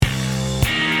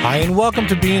Hi, and welcome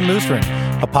to Being Lutheran,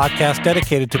 a podcast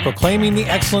dedicated to proclaiming the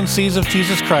excellencies of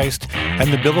Jesus Christ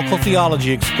and the biblical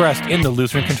theology expressed in the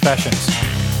Lutheran Confessions.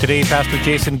 Today, Pastor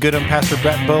Jason Goodham, Pastor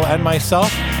Brett Bowe, and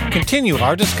myself continue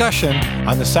our discussion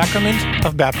on the sacrament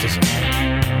of baptism.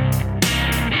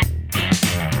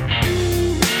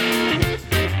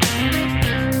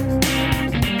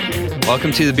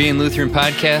 Welcome to the Being Lutheran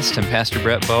podcast. I'm Pastor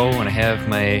Brett Bowe, and I have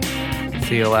my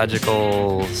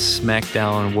theological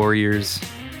smackdown warriors.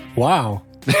 Wow.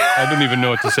 I didn't even know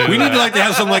what to say. We need to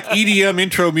have some EDM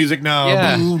intro music now.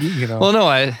 Yeah. You know. Well, no,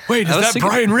 Wait, is that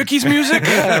Brian Ricky's music?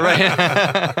 Yeah,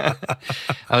 right.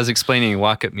 I was explaining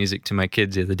walk-up music to my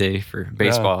kids the other day for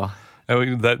baseball.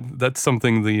 That's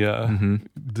something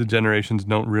the generations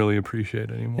don't really appreciate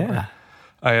anymore.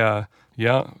 Yeah.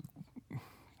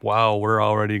 Wow, we're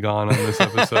already gone on this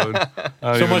episode.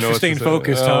 So much for staying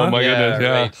focused, huh? Oh my goodness, yeah.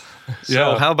 Right.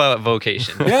 So how about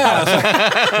vocation?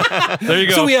 Yeah. There you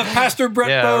go. So we have Pastor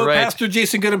Brett Bowe, right. Pastor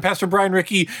Jason Goodham, Pastor Brian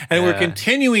Ricky, and we're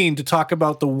continuing to talk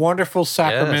about the wonderful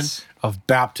sacrament of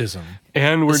baptism.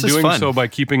 And we're This is doing fun. so by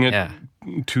keeping it Yeah.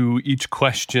 to each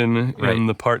question Right. in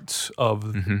the parts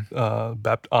of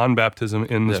on baptism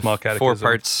in the small catechism. 4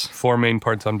 parts. 4 main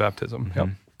parts on baptism. Yep.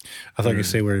 I thought you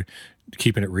say we're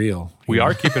keeping it real. We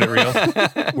are keeping it real.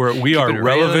 We are it real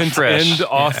relevant and fresh. and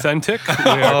authentic.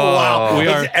 Wow. We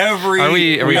are. Every Are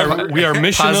we We are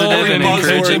missional Positive and and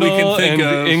encouraging. encourageable We can think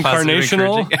and of.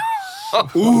 incarnational.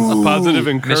 Positive Positive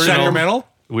encouraging. Sacramental?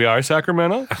 We are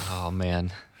sacramental. Oh,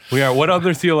 man. We are. What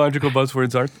other theological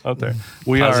buzzwords are out there?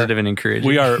 We Positive are. and encouraging.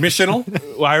 We are. Missional?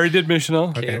 Well, I already did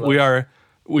missional. Okay.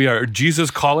 We are Jesus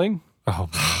calling Oh,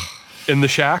 in the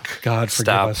shack God forgive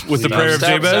Stop. us. with the Stop, prayer of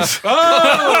stop, Jabez.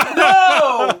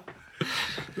 stop.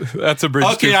 That's a bridge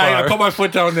too Okay, I far. put my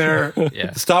foot down there.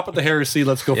 Yeah. Stop at the heresy.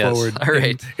 Let's go Yes. forward. All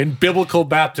right. In biblical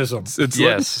baptism. It's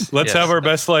Yes. Let's Yes. have our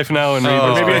best life now and read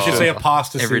Oh. this Maybe I should question. say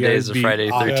apostasy. Every day is a I'd be- Friday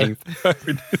 13th.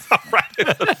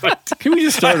 Can we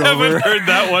just start I haven't over? heard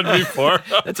that one before.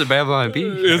 That's a Babylon Bee.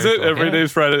 Is it? Every Yeah.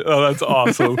 day's Friday. Oh, that's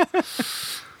awesome.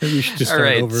 Maybe we should just All start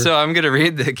right, over. so I'm going to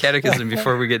read the catechism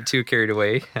before we get too carried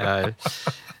away.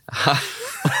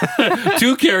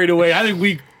 Too carried away. I think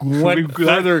we went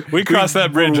further. We crossed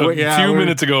that bridge a few we're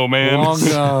minutes ago, man. Long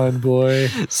gone, boy.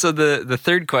 So the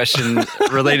third question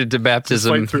related to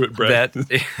baptism. Fight through it, Brett.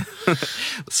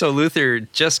 So Luther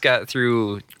just got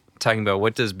through talking about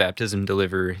what does baptism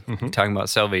deliver, talking about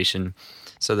salvation.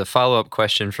 So the follow-up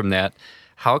question from that,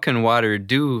 how can water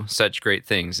do such great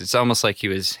things? It's almost like he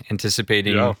was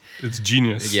anticipating. Yeah, it's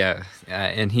genius. Yeah,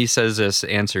 and he says this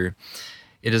answer,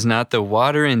 it is not the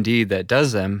water indeed that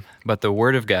does them, but the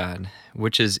word of God,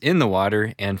 which is in the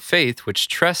water, and faith, which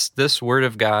trusts this word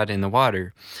of God in the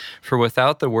water. For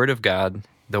without the word of God,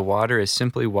 the water is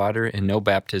simply water and no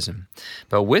baptism.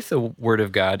 But with the word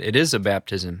of God, it is a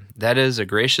baptism. That is a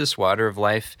gracious water of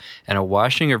life and a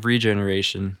washing of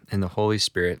regeneration in the Holy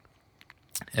Spirit.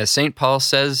 As St. Paul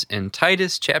says in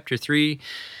Titus chapter 3,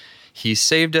 he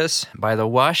saved us by the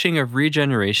washing of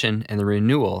regeneration and the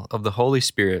renewal of the Holy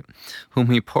Spirit, whom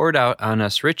he poured out on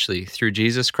us richly through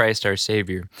Jesus Christ our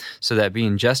Savior, so that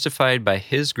being justified by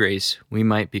his grace, we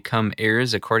might become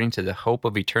heirs according to the hope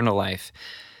of eternal life.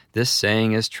 This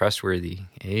saying is trustworthy.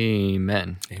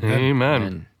 Amen.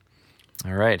 Amen.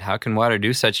 All right, how can water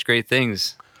do such great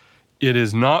things? It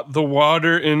is not the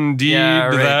water indeed Yeah,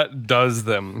 right. that does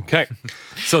them. Okay.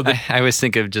 So I always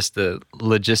think of just the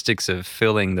logistics of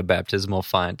filling the baptismal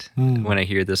font when I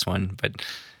hear this one, but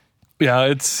yeah,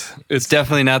 it's it's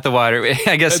definitely not the water.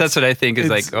 I guess that's what I think is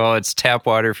it's- it's tap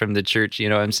water from the church. You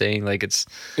know what I'm saying? Like it's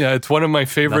one of my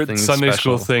favorite Nothing Sunday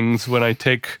school special. things when I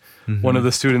take one of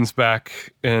the students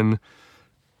back and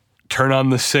turn on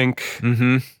the sink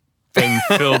and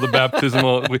fill the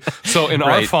baptismal. So in our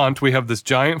Right. font, we have this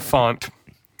giant font,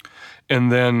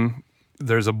 and then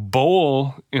there's a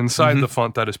bowl inside the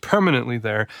font that is permanently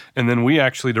there, and then we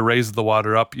actually, to raise the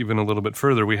water up even a little bit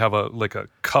further, we have a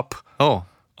cup oh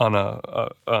on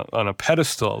a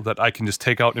pedestal that I can just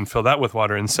take out and fill that with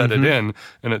water and set it in,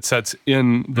 and it sets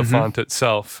in the font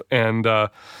itself. And the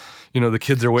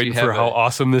kids are waiting have for how a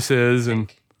awesome this is, and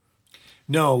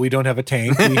No, we don't have a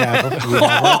tank. We have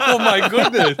oh my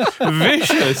goodness,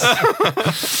 vicious.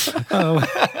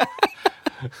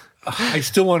 I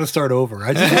still want to start over.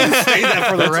 I just want to say that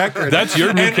for the record. That's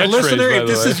your new catchphrase, listener, by if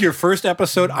the this way. is your first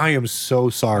episode, I am so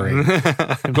sorry.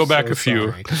 Go back a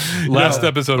few. Last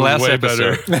episode was way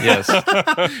better. Yes.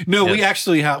 No, we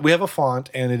actually have a font,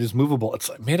 and it is movable. It's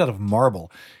made out of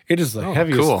marble. It is the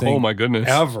heaviest cool. thing Oh, my goodness.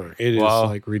 ever. It is Wow.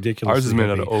 like ridiculous. Ours is made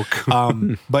out of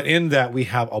oak. But in that, we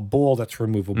have a bowl that's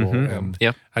removable. And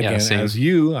Yep. Yeah, again, same. as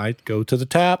I go to the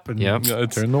tap and Yep. Yeah,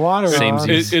 it's- turn the water Same on.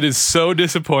 It is so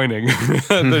disappointing.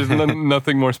 There's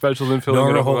nothing more special than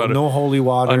filling it up with water. No holy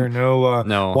water, no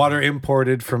No. water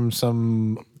imported from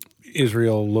some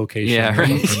Israel location. Yeah,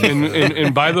 right.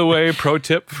 And by the way, pro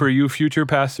tip for you future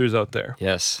pastors out there: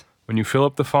 Yes. when you fill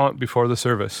up the font before the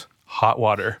service, hot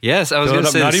water. Yes, I was Fill going it to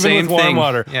up, say not the even same with warm thing.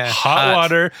 water, Yeah, hot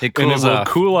water, It and it cools will off.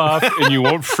 cool off, and you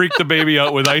won't freak the baby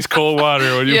out with ice cold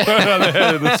water when you put it on the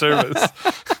head of the service.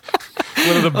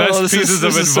 One of the best this is- pieces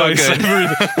this of is so advice.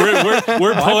 good.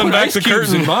 We're pulling back the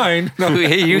curtain. in mine. No.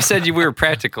 Hey, you said we were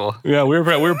practical. Yeah,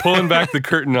 we're pulling back the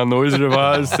curtain on the Wizard of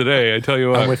Oz today. I tell you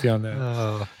what. I'm with you on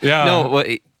that. Yeah. No, well,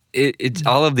 it's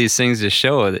all of these things to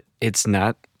show that it's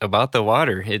not about the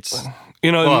water. It's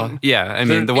You know, well, yeah. I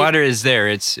mean, the there- water is there.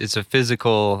 It's a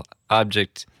physical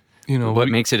object. you know What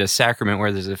we- makes it a sacrament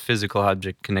where there's a physical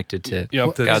object connected to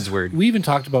Yep, that's- God's word? We even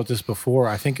talked about this before.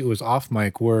 I think it was off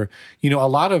mic, where a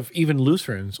lot of even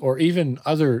Lutherans or even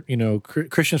other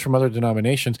Christians from other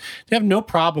denominations, they have no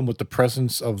problem with the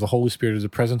presence of the Holy Spirit or the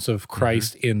presence of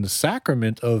Christ in the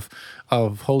sacrament of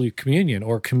Holy Communion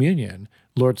or Communion,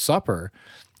 Lord's Supper.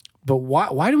 But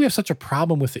why do we have such a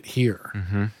problem with it here?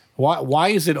 Why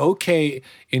is it okay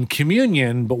in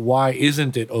communion, but why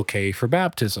isn't it okay for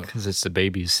baptism? Because it's the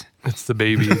babies. It's the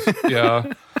babies.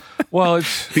 Yeah. Well,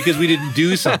 it's Because we didn't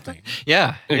do something.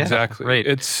 Yeah, exactly right.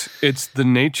 It's the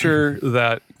nature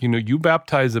that you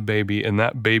baptize a baby, and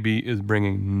that baby is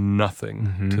bringing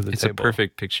nothing to the It's table. a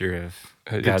perfect picture of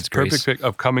It's God's grace. perfect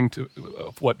of coming to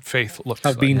of what faith looks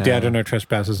Of like. being dead in our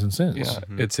trespasses and sins. Yeah,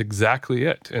 it's exactly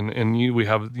it. And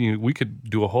we could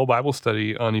do a whole Bible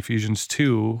study on Ephesians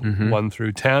 2, 1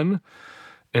 through 10,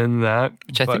 and that.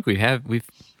 Which I think we have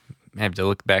to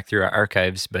look back through our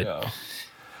archives, but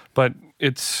But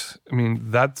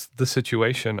that's the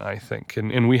situation, I think.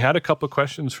 And we had a couple of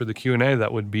questions for the Q&A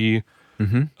that would be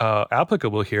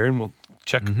applicable here, and we'll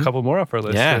check a couple more off our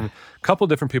list. Yeah. And a couple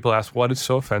different people asked, what is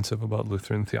so offensive about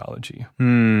Lutheran theology?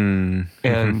 And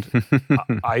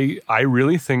I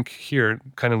really think here,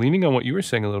 kind of leaning on what you were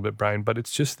saying a little bit, Brian, but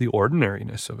it's just the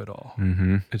ordinariness of it all.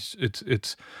 It's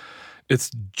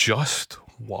just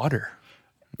water.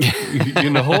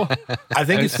 I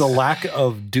think it's the lack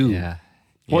of dew. yeah.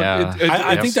 Well, yeah.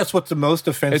 I think that's what's the most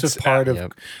offensive part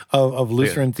of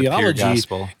Lutheran The pure theology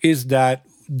gospel. is that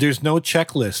there's no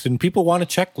checklist, and people want a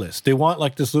checklist. They want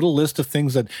like this little list of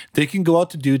things that they can go out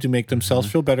to do to make themselves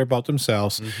feel better about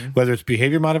themselves, whether it's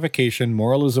behavior modification,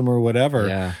 moralism, or whatever.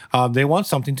 Yeah. They want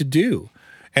something to do.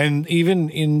 And even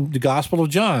in the Gospel of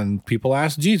John, people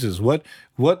ask Jesus, what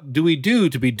do we do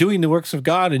to be doing the works of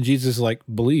God? And Jesus is like,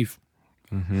 believe.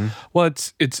 Well,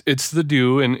 it's the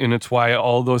do, and it's why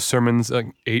all those sermons, like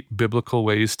 8 biblical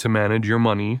ways to manage your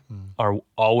money, are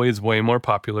always way more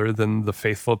popular than the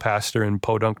faithful pastor in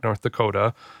Podunk, North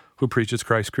Dakota, who preaches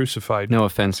Christ crucified. No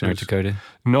offense, North Dakota.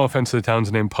 No offense to the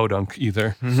town's named Podunk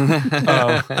either.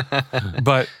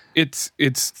 But it's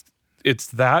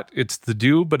the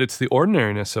do, but it's the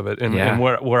ordinariness of it. And, Yeah. and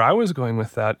where I was going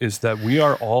with that is that we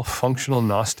are all functional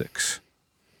Gnostics.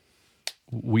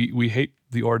 We hate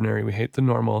the ordinary. We hate the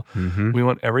normal. We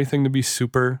want everything to be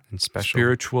super And special.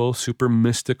 spiritual, super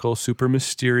mystical, super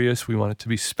mysterious. We want it to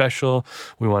be special.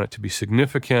 We want it to be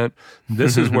significant.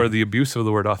 This is where the abuse of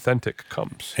the word authentic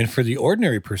comes. And for the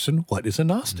ordinary person, what is a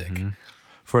Gnostic?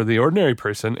 For the ordinary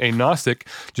person, a Gnostic,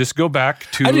 just go back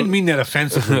to... I didn't mean that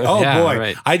offensively. Oh, Yeah, boy.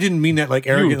 right. I didn't mean that like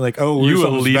arrogant, like, oh, we're you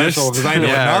so elitist. special because I know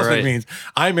Yeah, what Gnostic right. means.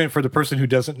 I meant for the person who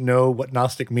doesn't know what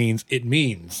Gnostic means, it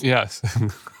means. Yes.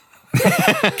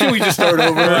 Can we just start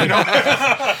over?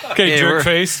 Okay, Yeah, jerk we're-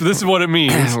 face. This is what it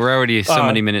means. We're already so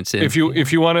many minutes in. If you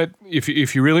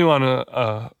really want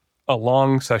a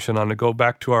long session on it, go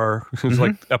back to our it was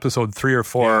like episode 3 or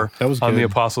 4 Yeah, that was on the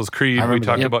good. Apostles' Creed. We remember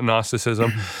talked that. about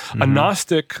Gnosticism. A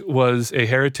Gnostic was a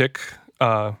heretic,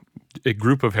 a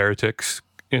group of heretics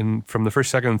from the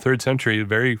 1st, 2nd, and 3rd century, the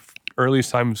very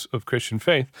earliest times of Christian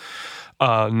faith.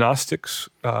 Gnostics,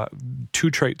 2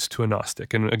 traits to a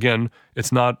Gnostic, and again,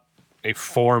 it's not a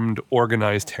formed,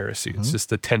 organized heresy. It's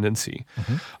just a tendency.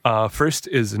 First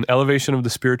is an elevation of the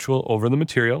spiritual over the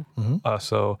material.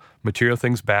 So material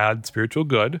things bad, spiritual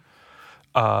good.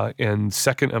 And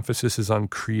second emphasis is on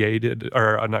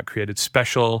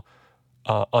special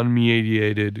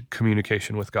unmediated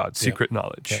communication with God, secret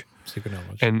knowledge. Yeah. Secret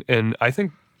knowledge. And I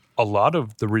think a lot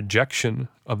of the rejection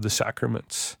of the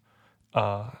sacraments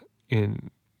and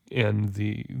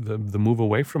the move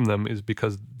away from them is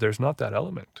because there's not that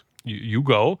element. You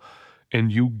go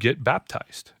and you get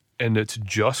baptized, and it's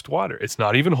just water. It's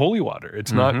not even holy water.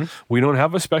 It's not. We don't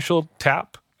have a special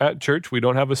tap at church. We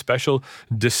don't have a special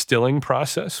distilling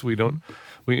process. We don't.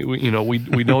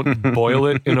 We don't boil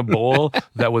it in a bowl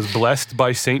that was blessed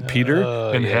by St. Peter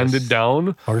and handed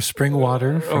down, or spring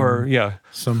water, or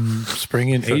some spring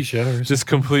in Asia, or just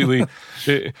completely.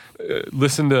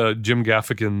 Listen to Jim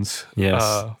Gaffigan's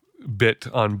bit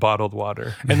on bottled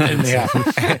water, and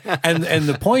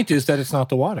the point is that it's not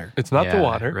the water. It's not the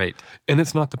water, right? And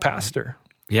it's not the pastor.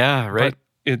 Yeah, right.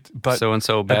 But so and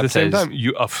so at baptized. the same time,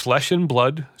 a flesh and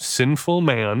blood sinful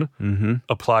man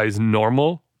applies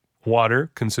normal water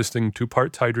consisting 2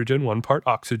 parts hydrogen, 1 part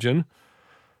oxygen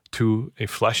to a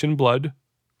flesh and blood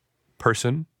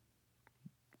person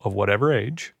of whatever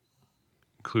age,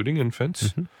 including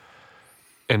infants.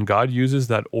 And God uses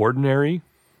that ordinary,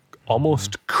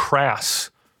 almost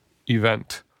crass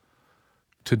event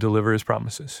to deliver his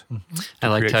promises. I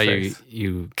liked how faith.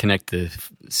 you connect the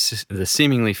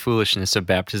seemingly foolishness of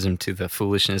baptism to the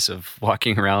foolishness of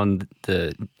walking around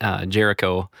the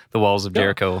Jericho, the walls of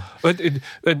Jericho. But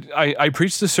I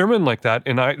preached a sermon like that,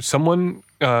 and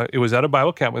it was at a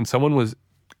Bible camp, and someone was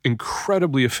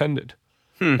incredibly offended.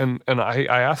 And I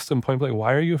asked them point blank,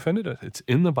 why are you offended? It's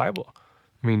in the Bible.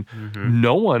 I mean,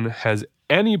 no one has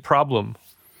any problem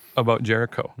about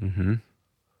Jericho.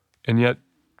 And yet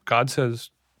God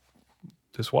says,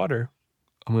 this water,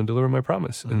 I'm going to deliver my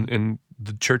promise. And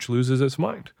the church loses its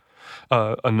mind.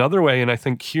 Another way, and I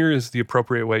think here is the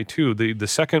appropriate way too, the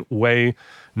second way,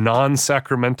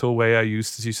 non-sacramental way I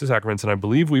use to teach the sacraments, and I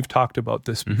believe we've talked about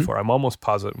this before, I'm almost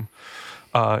positive,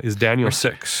 is Daniel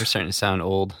 6. We're starting to sound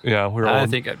old. Yeah, we're old. I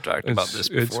think I've talked about this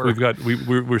before.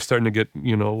 We're starting to get,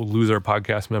 lose our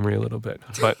podcast memory a little bit.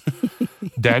 But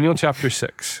Daniel chapter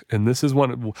 6, and this was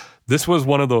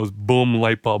one of those boom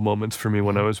light bulb moments for me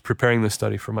when I was preparing this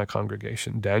study for my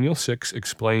congregation. Daniel 6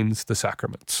 explains the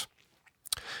sacraments.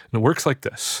 And it works like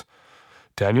this.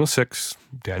 Daniel 6,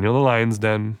 Daniel the lion's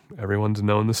den. Everyone's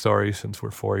known the story since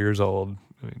we're 4 years old.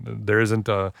 I mean, there isn't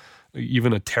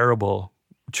even a terrible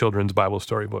children's Bible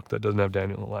storybook that doesn't have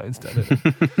Daniel the lion's den in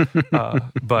it.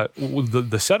 But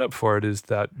the setup for it is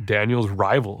that Daniel's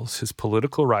rivals, his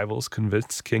political rivals,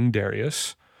 convinced King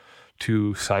Darius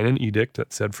to sign an edict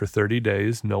that said for 30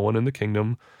 days, no one in the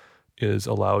kingdom is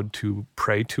allowed to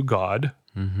pray to God,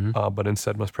 but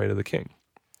instead must pray to the king.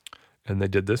 And they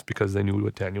did this because they knew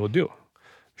what Daniel would do.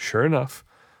 Sure enough,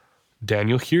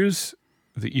 Daniel hears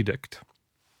the edict,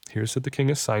 hears that the king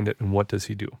has signed it, and what does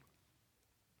he do?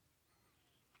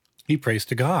 He prays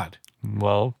to God.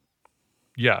 Well,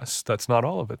 yes, that's not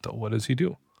all of it, though. What does he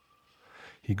do?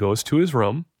 He goes to his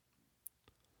room,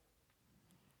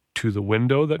 to the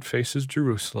window that faces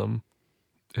Jerusalem,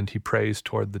 and he prays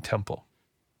toward the temple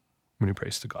when he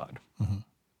prays to God.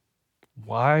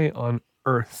 Why on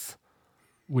earth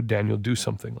would Daniel do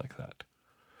something like that?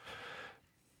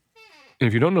 And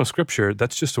if you don't know Scripture,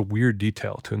 that's just a weird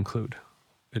detail to include.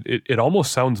 It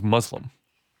almost sounds Muslim.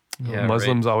 Yeah,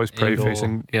 Muslims always pray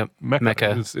facing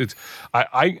Mecca.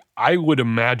 I would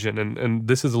imagine, and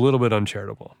this is a little bit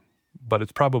uncharitable, but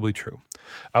it's probably true.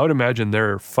 I would imagine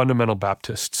there are fundamental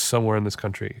Baptists somewhere in this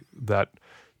country that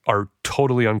are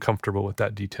totally uncomfortable with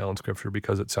that detail in Scripture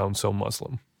because it sounds so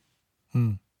Muslim.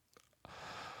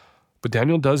 But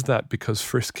Daniel does that because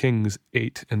 1 Kings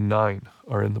 8 and 9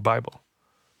 are in the Bible.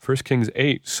 1 Kings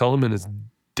 8, Solomon is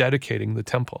dedicating the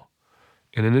temple.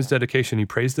 And in his dedication, he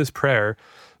prays this prayer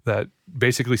that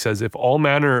basically says, if all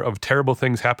manner of terrible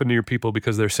things happen to your people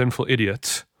because they're sinful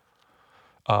idiots,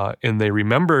 and they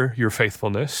remember your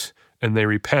faithfulness, and they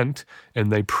repent,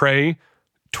 and they pray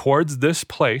towards this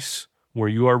place where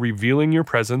you are revealing your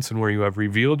presence and where you have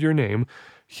revealed your name,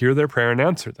 hear their prayer and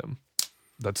answer them.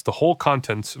 That's the whole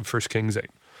contents of 1 Kings 8.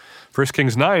 1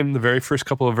 Kings 9, the very first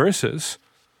couple of verses,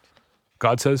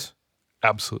 God says,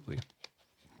 absolutely.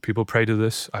 People pray to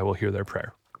this, I will hear their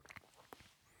prayer.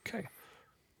 Okay.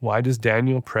 Why does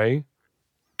Daniel pray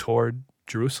toward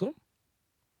Jerusalem?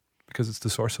 Because it's the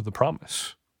source of the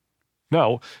promise.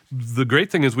 Now, the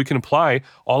great thing is we can apply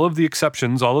all of the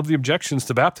exceptions, all of the objections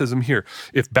to baptism here.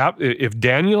 If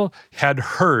Daniel had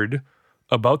heard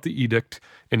about the edict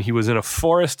and he was in a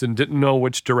forest and didn't know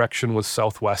which direction was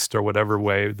southwest or whatever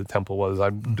way the temple was,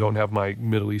 I don't have my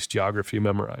Middle East geography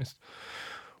memorized,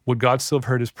 would God still have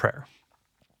heard his prayer?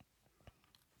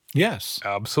 Yes.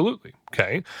 Absolutely.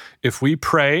 Okay. If we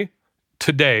pray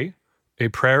today a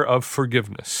prayer of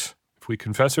forgiveness, if we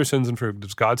confess our sins and forgive,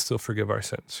 does God still forgive our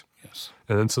sins? Yes.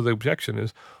 And then so the objection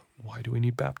is, why do we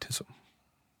need baptism?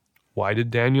 Why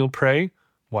did Daniel pray?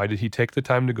 Why did he take the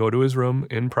time to go to his room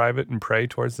in private and pray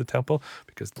towards the temple?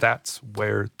 Because that's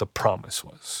where the promise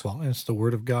was. Well, it's the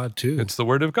word of God too. It's the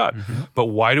word of God. But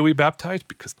why do we baptize?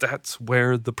 Because that's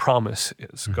where the promise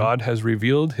is. God has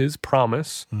revealed his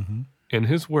promise in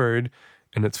his word,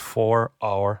 and it's for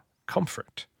our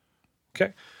comfort.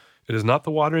 Okay? It is not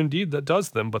the water indeed that does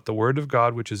them, but the word of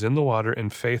God which is in the water,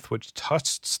 and faith which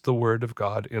trusts the word of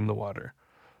God in the water.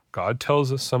 God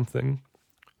tells us something.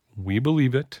 We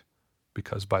believe it,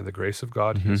 because by the grace of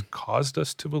God, he has caused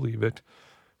us to believe it,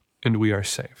 and we are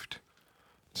saved.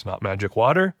 It's not magic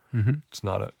water. It's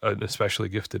not an especially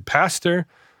gifted pastor.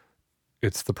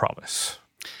 It's the promise.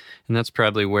 And that's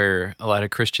probably where a lot of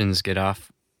Christians get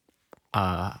off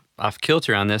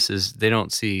kilter on this, is they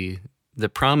don't see the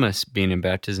promise being in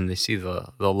baptism. They see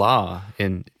the law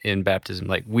in baptism.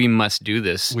 Like, we must do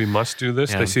this. We must do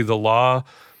this. Yeah. They see the law.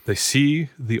 They see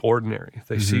the ordinary.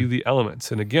 They see the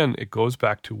elements. And again, it goes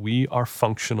back to we are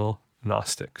functional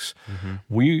Gnostics.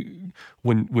 When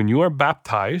you are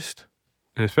baptized,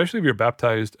 and especially if you're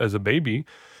baptized as a baby,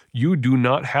 you do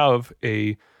not have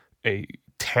a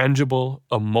tangible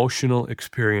emotional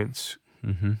experience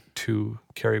to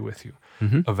carry with you.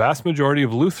 A vast majority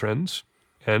of Lutherans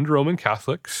and Roman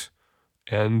Catholics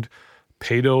and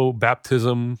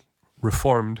paedo-baptism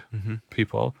reformed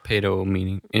people. Paedo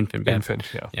meaning infant baptism.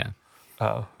 Infant, yeah.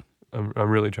 Yeah. I'm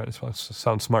really trying to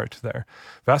sound smart there.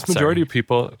 Vast majority of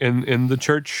people in the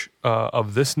church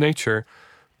of this nature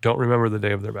don't remember the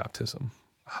day of their baptism.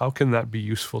 How can that be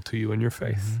useful to you in your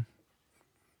faith?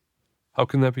 How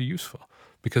can that be useful?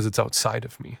 Because it's outside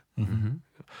of me.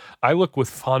 I look with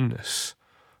fondness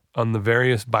on the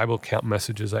various Bible camp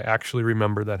messages I actually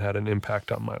remember that had an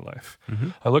impact on my life.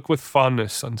 I look with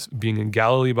fondness on being in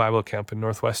Galilee Bible Camp in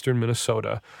northwestern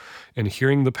Minnesota and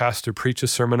hearing the pastor preach a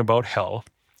sermon about hell,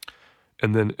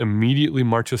 and then immediately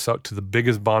march us out to the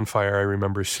biggest bonfire I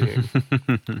remember seeing,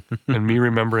 and me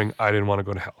remembering I didn't want to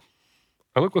go to hell.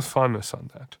 I look with fondness on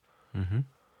that.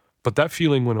 But that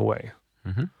feeling went away.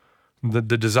 The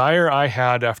desire I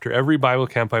had after every Bible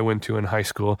camp I went to in high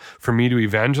school for me to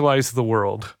evangelize the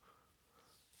world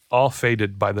all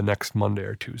faded by the next Monday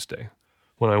or Tuesday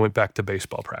when I went back to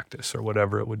baseball practice or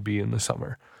whatever it would be in the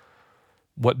summer.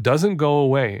 What doesn't go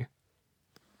away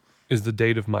is the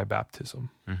date of my baptism.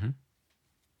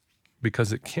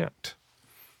 Because it can't.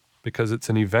 Because it's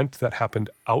an event that happened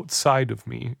outside of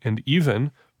me, and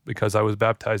even because I was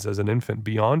baptized as an infant,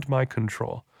 beyond my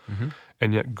control.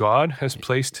 And yet God has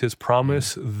placed his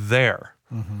promise there.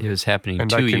 It was happening And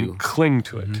to I can you. cling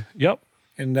to it. Yep.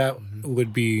 And that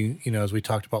would be, as we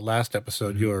talked about last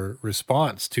episode, your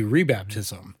response to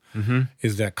rebaptism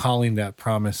is that calling that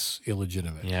promise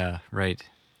illegitimate Yeah, right.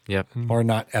 Yep. or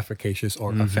not efficacious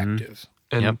or effective.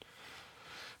 And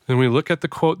then we look at the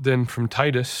quote then from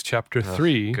Titus chapter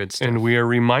 3, good stuff. and we are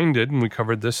reminded, and we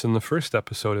covered this in the first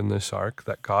episode in this arc,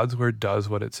 that God's word does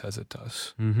what it says it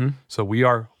does. So we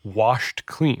are washed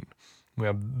clean. We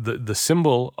have the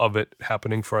symbol of it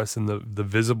happening for us in the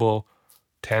visible,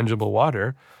 tangible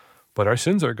water, but our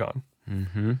sins are gone.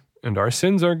 And our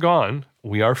sins are gone.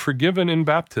 We are forgiven in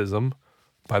baptism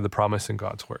by the promise in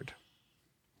God's word,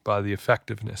 by the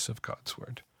effectiveness of God's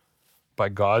word, by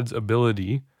God's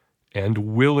ability and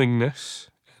willingness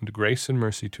and grace and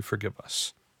mercy to forgive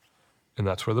us. And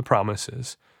that's where the promise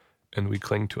is, and we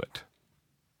cling to it.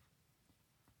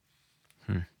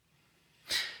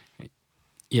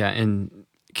 Yeah, and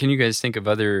can you guys think of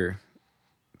other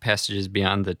passages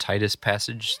beyond the Titus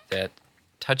passage that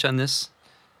touch on this?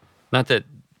 Not that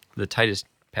the Titus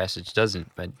passage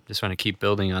doesn't, but just want to keep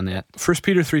building on that. 1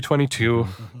 Peter 3:22,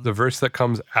 the verse that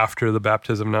comes after the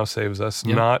baptism now saves us,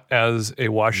 not as a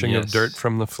washing of dirt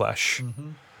from the flesh.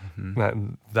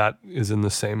 That is in the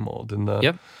same mold. And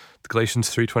the Galatians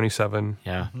 3:27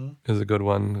 is a good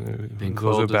one. Being Those who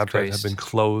are clothed with baptized Christ. have been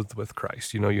clothed with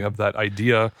Christ. You have that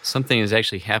idea. Something is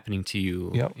actually happening to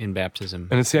you in baptism.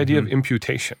 And it's the idea of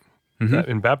imputation. That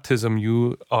in baptism,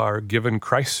 you are given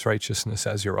Christ's righteousness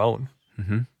as your own.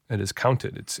 It is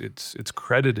counted. It's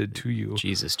credited to you.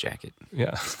 Jesus jacket.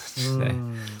 Yeah.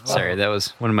 Sorry, that was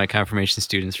one of my confirmation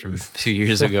students from 2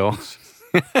 years ago.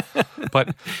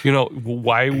 But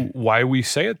why we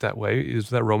say it that way is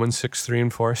that Romans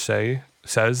 6:3-4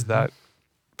 says that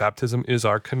baptism is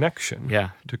our connection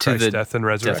to Christ's the death and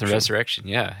resurrection. Death and resurrection,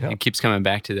 It keeps coming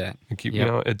back to that. And keep,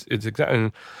 it's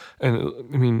exactly. And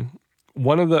I mean,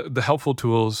 one of the helpful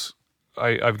tools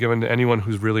I've given to anyone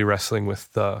who's really wrestling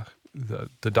with the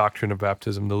doctrine of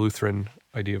baptism, the Lutheran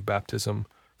idea of baptism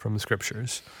from the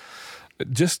scriptures,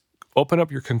 just open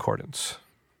up your concordance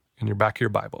in your back of your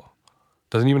Bible.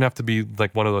 Doesn't even have to be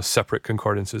like one of those separate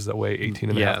concordances that weigh 18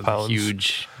 and a half pounds.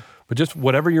 Huge. But just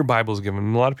whatever your Bible's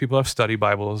given. A lot of people have study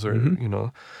Bibles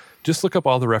or, just look up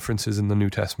all the references in the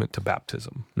New Testament to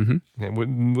baptism.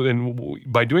 And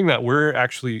by doing that, we're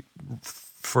actually,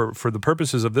 for the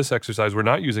purposes of this exercise, we're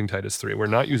not using Titus 3. We're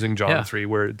not using John 3,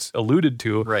 where it's alluded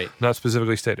to, not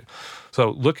specifically stated.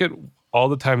 So look at all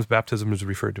the times baptism is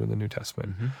referred to in the New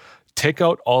Testament. Take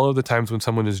out all of the times when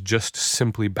someone is just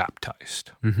simply baptized.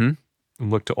 And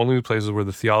look to only the places where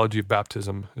the theology of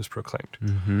baptism is proclaimed.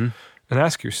 And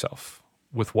ask yourself,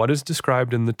 with what is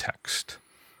described in the text,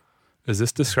 is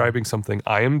this describing something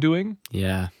I am doing?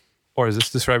 Yeah. Or is this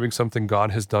describing something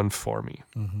God has done for me?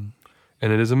 And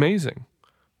it is amazing.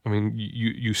 I mean,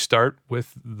 you start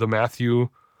with the Matthew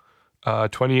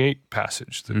 28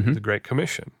 passage, the Great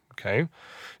Commission, okay?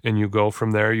 And you go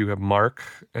from there, you have Mark,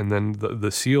 and then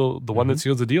the seal, the one that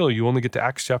seals the deal, you only get to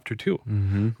Acts chapter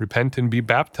 2. Repent and be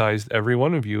baptized, every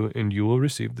one of you, and you will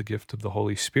receive the gift of the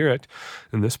Holy Spirit.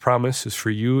 And this promise is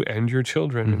for you and your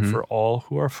children and for all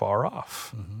who are far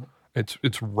off.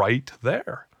 It's right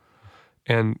there.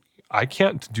 And I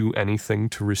can't do anything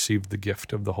to receive the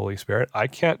gift of the Holy Spirit. I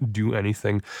can't do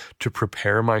anything to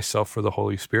prepare myself for the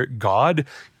Holy Spirit. God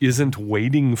isn't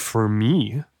waiting for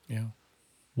me. Yeah.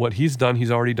 What he's done,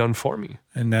 he's already done for me.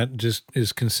 And that just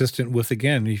is consistent with,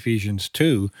 again, Ephesians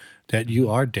 2, that you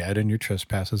are dead in your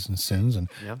trespasses and sins. And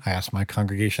I ask my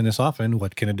congregation this often,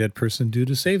 what can a dead person do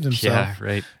to save themselves? Yeah,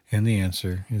 right. And the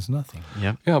answer is nothing.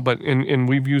 Yeah, but and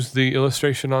we've used the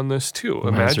illustration on this too.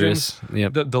 Lazarus.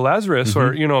 Imagine the Lazarus,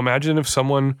 or imagine if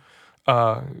someone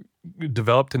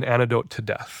developed an antidote to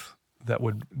death that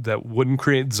wouldn't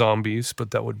create zombies,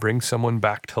 but that would bring someone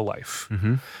back to life.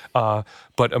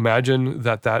 But imagine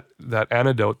that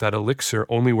antidote, that elixir,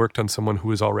 only worked on someone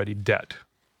who is already dead.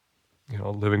 A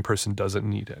living person doesn't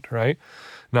need it, right?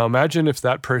 Now imagine if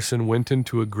that person went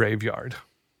into a graveyard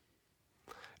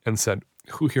and said,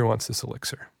 who here wants this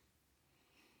elixir?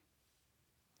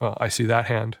 I see that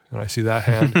hand, and I see that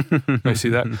hand, and I see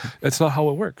that. That's not how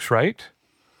it works, right?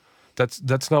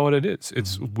 That's not what it is.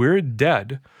 It's we're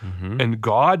dead, and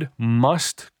God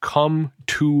must come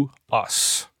to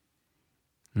us.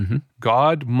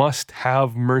 God must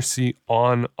have mercy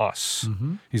on us.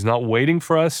 He's not waiting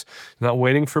for us. He's not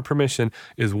waiting for permission.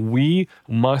 We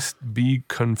must be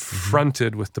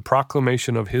confronted with the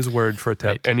proclamation of his word for it to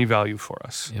have any value for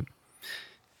us. Yep.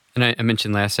 And I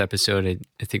mentioned last episode,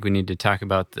 I think we need to talk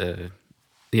about the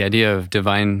idea of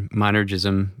divine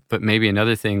monergism, but maybe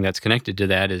another thing that's connected to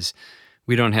that is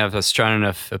we don't have a strong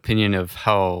enough opinion of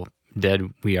how dead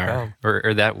we are,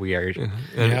 or that we are.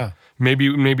 And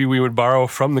maybe we would borrow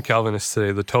from the Calvinists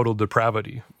today the total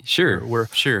depravity. Sure.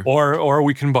 Or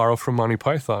we can borrow from Monty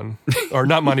Python. Or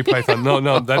not Monty Python.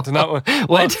 No, that's not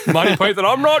what. Monty Python,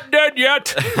 I'm not dead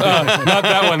yet. Not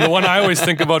that one. The one I always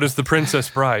think about is The Princess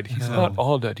Bride. He's not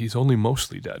all dead. He's only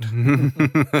mostly dead.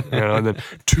 And then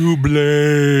to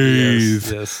blaze.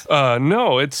 Yes.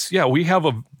 No, we have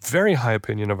a very high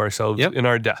opinion of ourselves in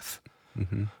our death.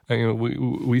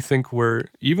 We think we're,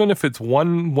 even if it's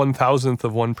 1/1000th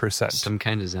of 1%, some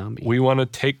kind of zombie. We want to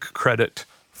take credit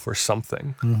for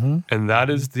something, and that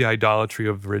is the idolatry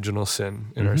of original sin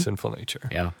in our sinful nature.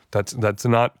 Yeah, that's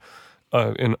not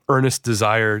an earnest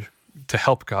desire to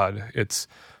help God. It's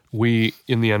we,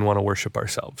 in the end, want to worship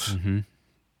ourselves.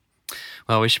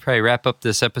 Well, we should probably wrap up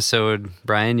this episode.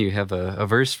 Brian, you have a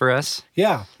verse for us?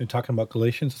 Yeah, we're talking about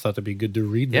Galatians. I thought that'd be good to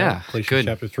read that. Galatians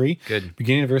chapter 3,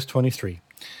 beginning of verse 23.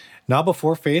 Now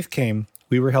before faith came,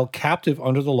 we were held captive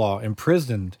under the law,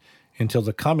 imprisoned until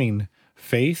the coming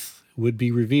faith would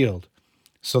be revealed.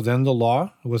 So then the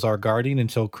law was our guardian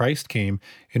until Christ came,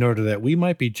 in order that we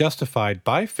might be justified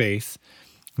by faith.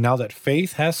 Now that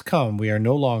faith has come, we are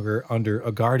no longer under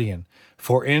a guardian.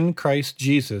 For in Christ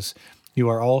Jesus, you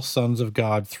are all sons of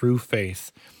God through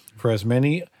faith. For as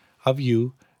many of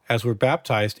you as were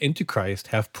baptized into Christ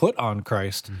have put on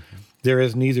Christ. There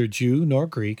is neither Jew nor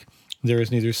Greek. There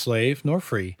is neither slave nor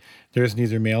free. There is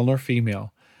neither male nor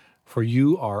female. For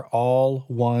you are all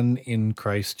one in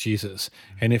Christ Jesus.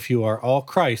 And if you are all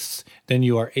Christ's, then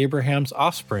you are Abraham's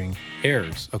offspring,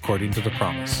 heirs according to the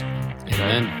promise.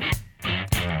 Amen.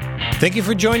 Thank you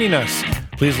for joining us.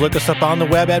 Please look us up on the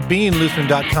web at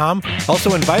beinglutheran.com.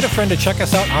 Also, invite a friend to check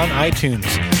us out on iTunes.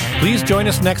 Please join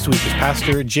us next week as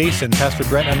Pastor Jason, Pastor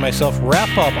Brett, and myself wrap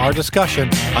up our discussion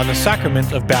on the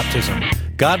sacrament of baptism.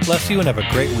 God bless you and have a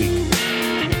great week.